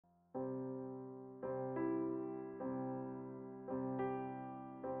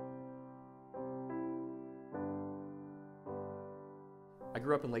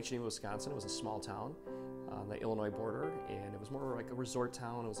grew up in Lake Geneva, Wisconsin. It was a small town on the Illinois border, and it was more like a resort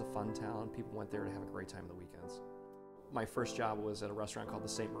town. It was a fun town. People went there to have a great time on the weekends. My first job was at a restaurant called the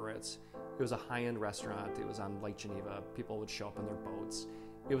St. Moritz. It was a high-end restaurant. It was on Lake Geneva. People would show up in their boats.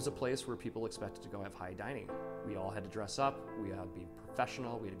 It was a place where people expected to go have high dining. We all had to dress up. We had to be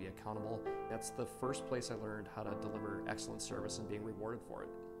professional. We had to be accountable. That's the first place I learned how to deliver excellent service and being rewarded for it.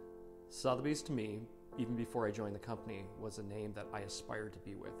 Sotheby's, to me, even before I joined the company, was a name that I aspired to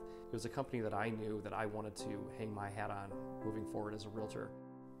be with. It was a company that I knew that I wanted to hang my hat on moving forward as a realtor.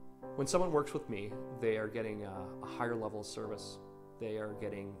 When someone works with me, they are getting a higher level of service. They are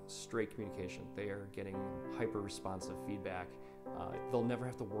getting straight communication. They are getting hyper-responsive feedback. They'll never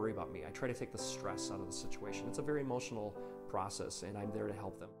have to worry about me. I try to take the stress out of the situation. It's a very emotional process, and I'm there to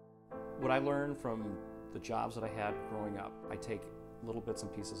help them. What I learned from the jobs that I had growing up, I take little bits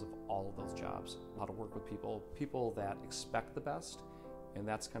and pieces of all of those jobs. How to work with people that expect the best, and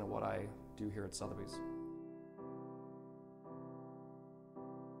that's kind of what I do here at Sotheby's.